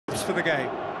to the game.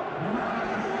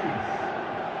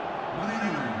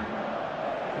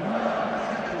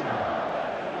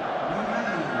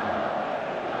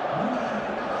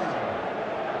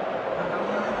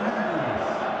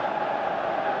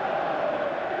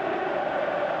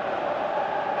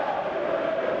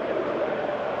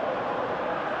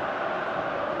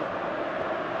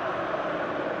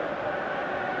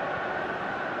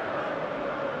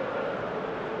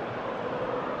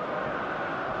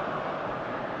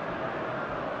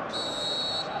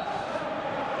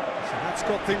 That's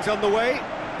got things underway.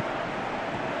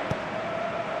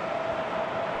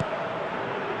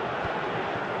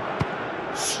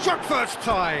 Struck first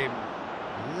time.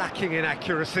 Lacking in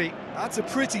accuracy. That's a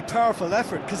pretty powerful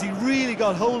effort, because he really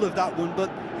got hold of that one, but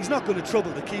he's not going to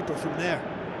trouble the keeper from there.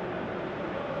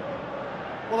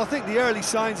 Well, I think the early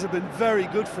signs have been very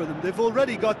good for them. They've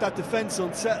already got that defence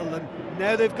unsettled, and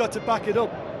now they've got to back it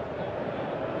up.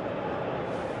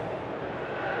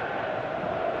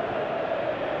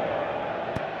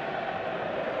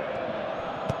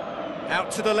 Out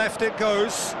to the left it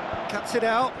goes, cuts it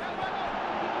out.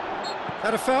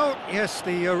 That a foul? Yes,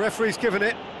 the referee's given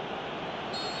it.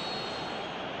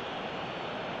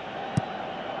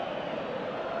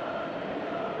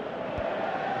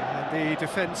 And the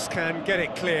defence can get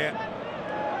it clear.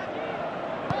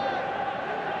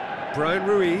 Brian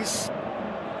Ruiz.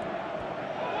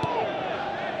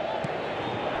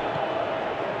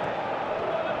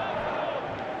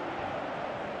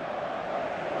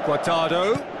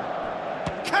 Guardado.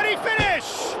 Can he finish?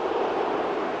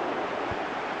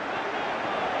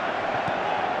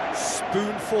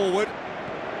 Spoon forward.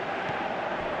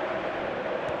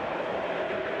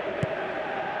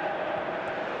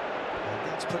 And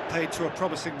that's put paid to a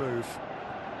promising move.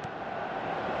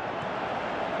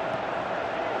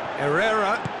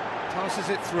 Herrera passes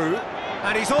it through,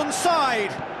 and he's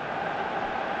onside.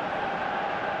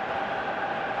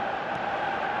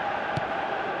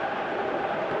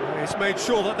 He's made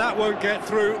sure that that won't get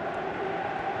through.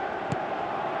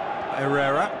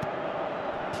 Herrera,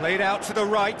 played out to the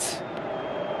right.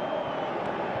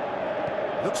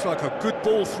 Looks like a good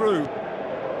ball through.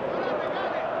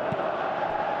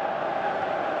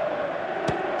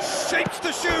 Shapes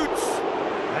the shoot!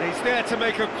 And he's there to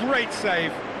make a great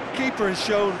save. Keeper has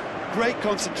shown great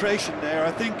concentration there.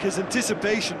 I think his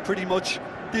anticipation pretty much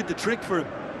did the trick for him.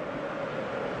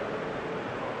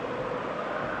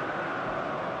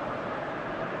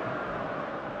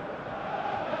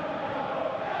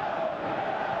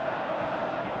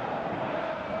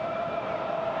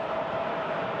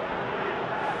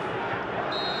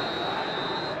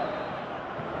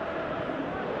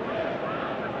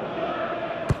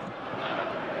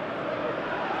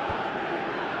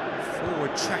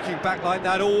 Tracking back like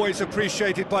that, always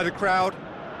appreciated by the crowd.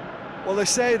 Well, they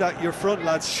say that your front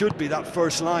lads should be that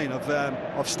first line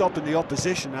of stopping the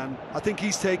opposition, and I think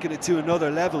he's taken it to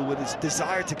another level with his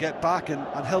desire to get back and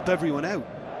help everyone out.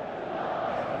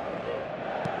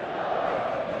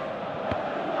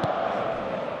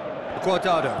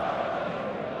 Guardado.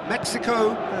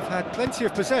 Mexico have had plenty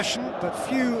of possession, but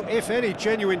few, if any,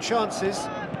 genuine chances.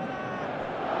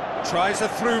 Tries a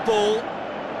through ball.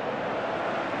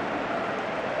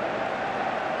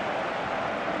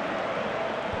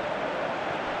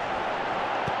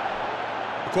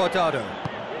 Guardado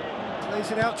plays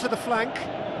it out to the flank.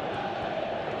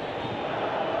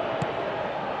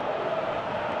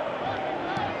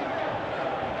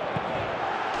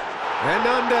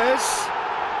 Hernandez.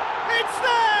 It's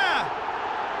there!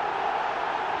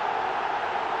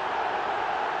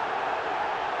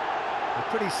 A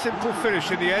pretty simple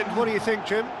finish in the end. What do you think,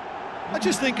 Jim? I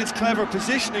just think it's clever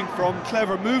positioning from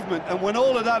clever movement, and when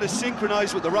all of that is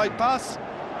synchronised with the right pass,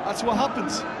 that's what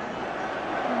happens.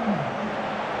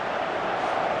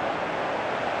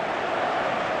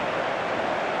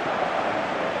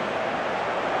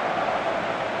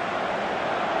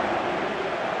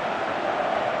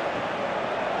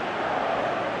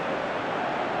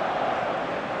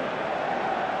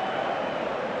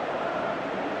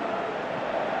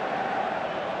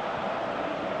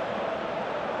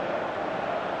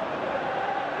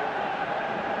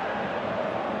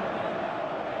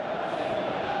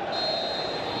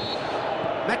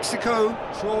 Mexico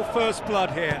draw first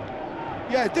blood here.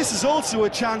 Yeah, this is also a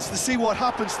chance to see what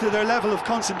happens to their level of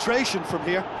concentration from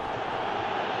here.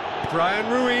 Brian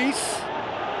Ruiz.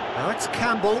 Now it's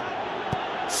Campbell.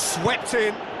 Swept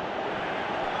in.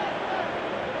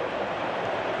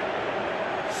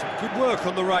 Some good work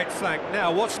on the right flank.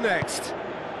 Now, what's next?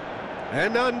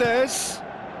 Hernandez.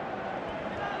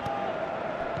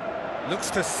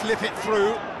 Looks to slip it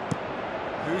through.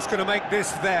 Who's going to make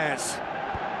this theirs?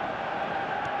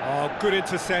 Oh, good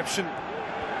interception.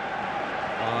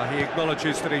 He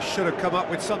acknowledges that he should have come up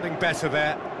with something better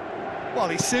there. Well,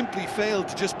 he simply failed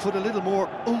to just put a little more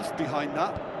oomph behind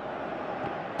that.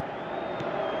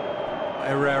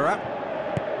 Herrera.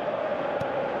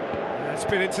 It's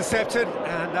been intercepted,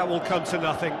 and that will come to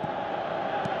nothing.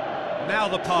 Now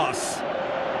the pass.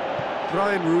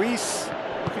 Brian Ruiz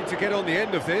looking to get on the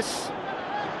end of this.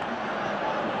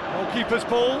 Goalkeeper's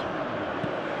ball.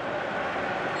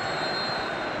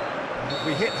 Have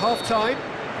we hit half-time?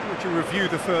 Would you review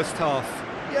the first half?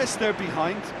 Yes, they're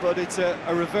behind, but it's a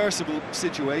reversible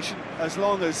situation. As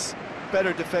long as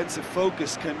better defensive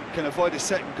focus can avoid a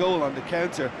second goal on the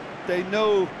counter, they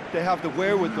know they have the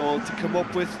wherewithal to come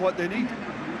up with what they need.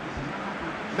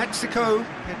 Mexico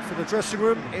head for the dressing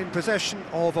room in possession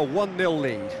of a 1-0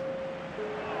 lead.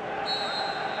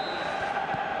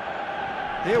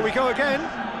 Here we go again.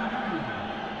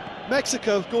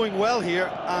 Mexico going well here,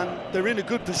 and they're in a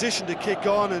good position to kick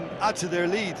on and add to their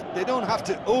lead. They don't have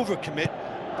to overcommit,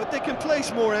 but they can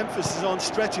place more emphasis on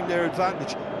stretching their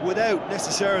advantage without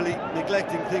necessarily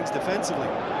neglecting things defensively.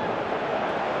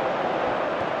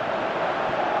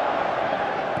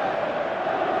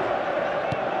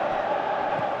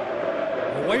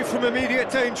 Away from immediate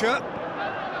danger.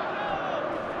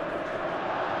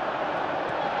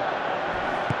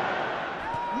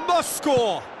 Must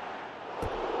score!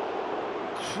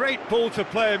 Great ball to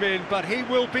play him in, but he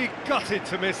will be gutted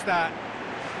to miss that.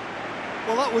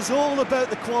 Well, that was all about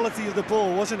the quality of the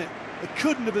ball, wasn't it? It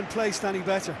couldn't have been placed any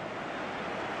better.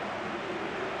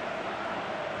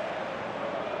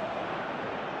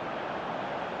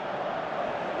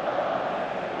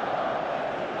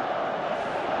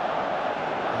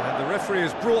 And the referee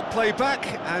has brought play back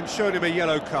and shown him a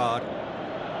yellow card.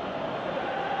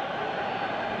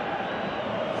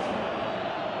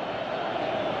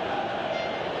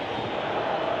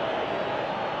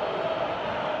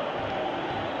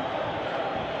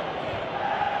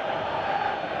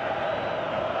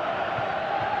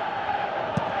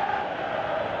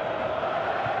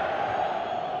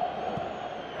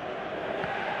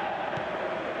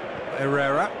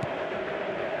 Herrera.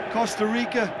 Costa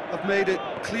Rica have made it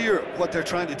clear what they're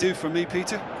trying to do for me,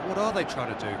 Peter. What are they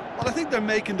trying to do? Well, I think they're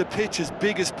making the pitch as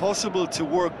big as possible to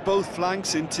work both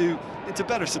flanks into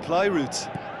better supply routes.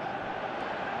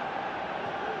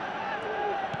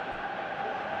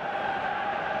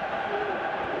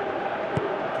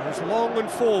 Goes long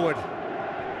and forward.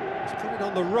 He's put it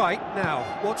on the right now.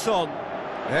 What's on?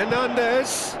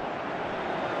 Hernandez.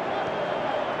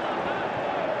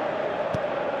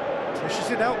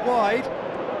 Pushes it out wide.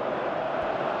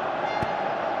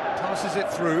 Passes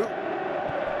it through.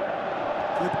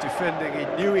 Good defending. He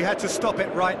knew he had to stop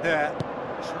it right there.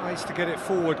 Tries to get it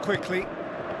forward quickly.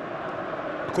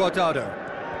 Guardado.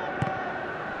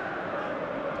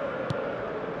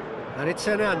 And it's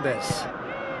Hernandez.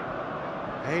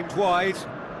 Aimed wide,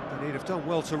 but he'd have done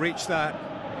well to reach that.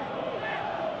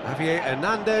 Javier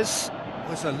Hernandez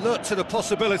was alert to the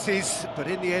possibilities, but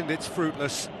in the end it's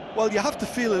fruitless. Well, you have to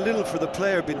feel a little for the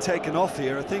player being taken off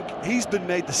here. I think he's been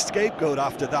made the scapegoat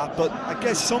after that, but I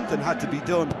guess something had to be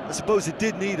done. I suppose it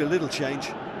did need a little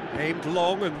change. Aimed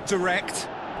long and direct.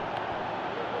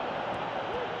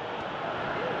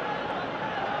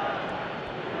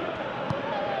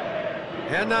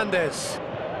 Hernandez.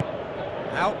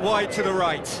 Out wide to the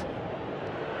right.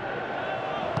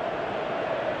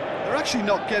 They're actually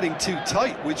not getting too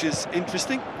tight, which is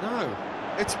interesting. No.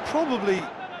 It's probably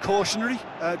cautionary.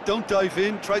 Don't dive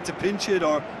in, try to pinch it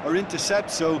or intercept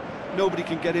so nobody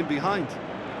can get in behind.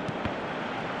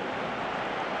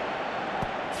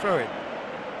 Throw it.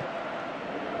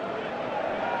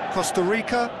 Costa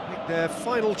Rica make their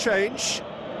final change.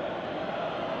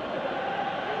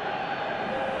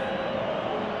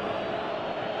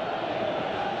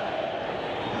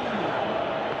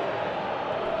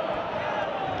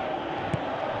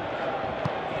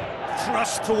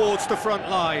 Thrust towards the front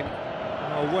line.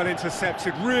 Oh, well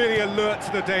intercepted, really alert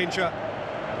to the danger.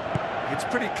 It's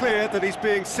pretty clear that he's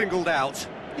being singled out.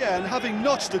 Yeah, and having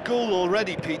notched the goal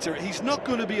already, Peter, he's not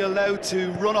going to be allowed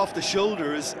to run off the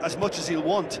shoulder as much as he'll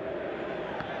want.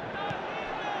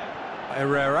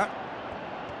 Herrera.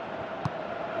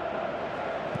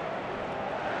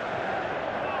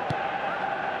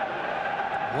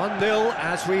 One 0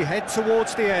 as we head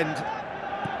towards the end.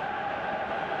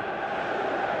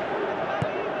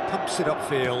 Pumps it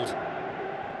upfield.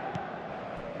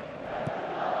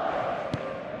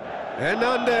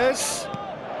 Hernandez.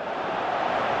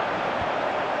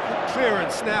 Good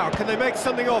clearance now. Can they make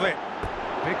something of it?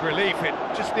 Big relief. It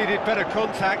just needed better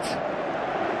contact.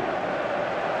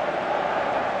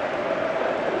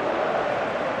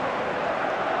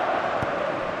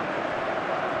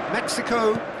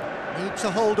 Mexico need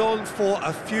to hold on for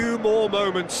a few more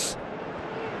moments.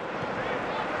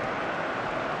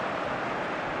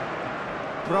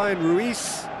 Brian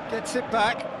Ruiz gets it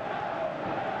back.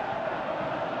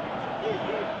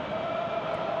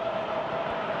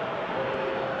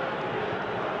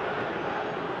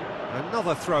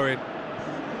 Another throw-in.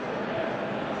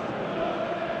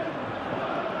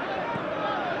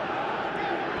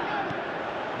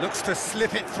 Looks to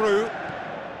slip it through.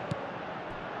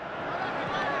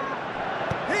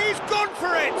 He's gone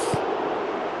for it!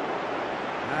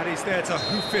 And he's there to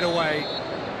hoof it away.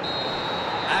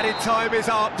 Added time is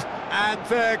up, and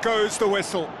there goes the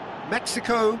whistle.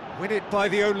 Mexico win it by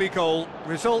the only goal.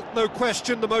 Result, no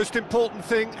question, the most important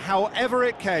thing, however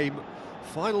it came.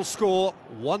 Final score,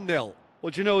 1-0.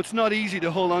 Well, you know, it's not easy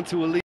to hold on to a lead.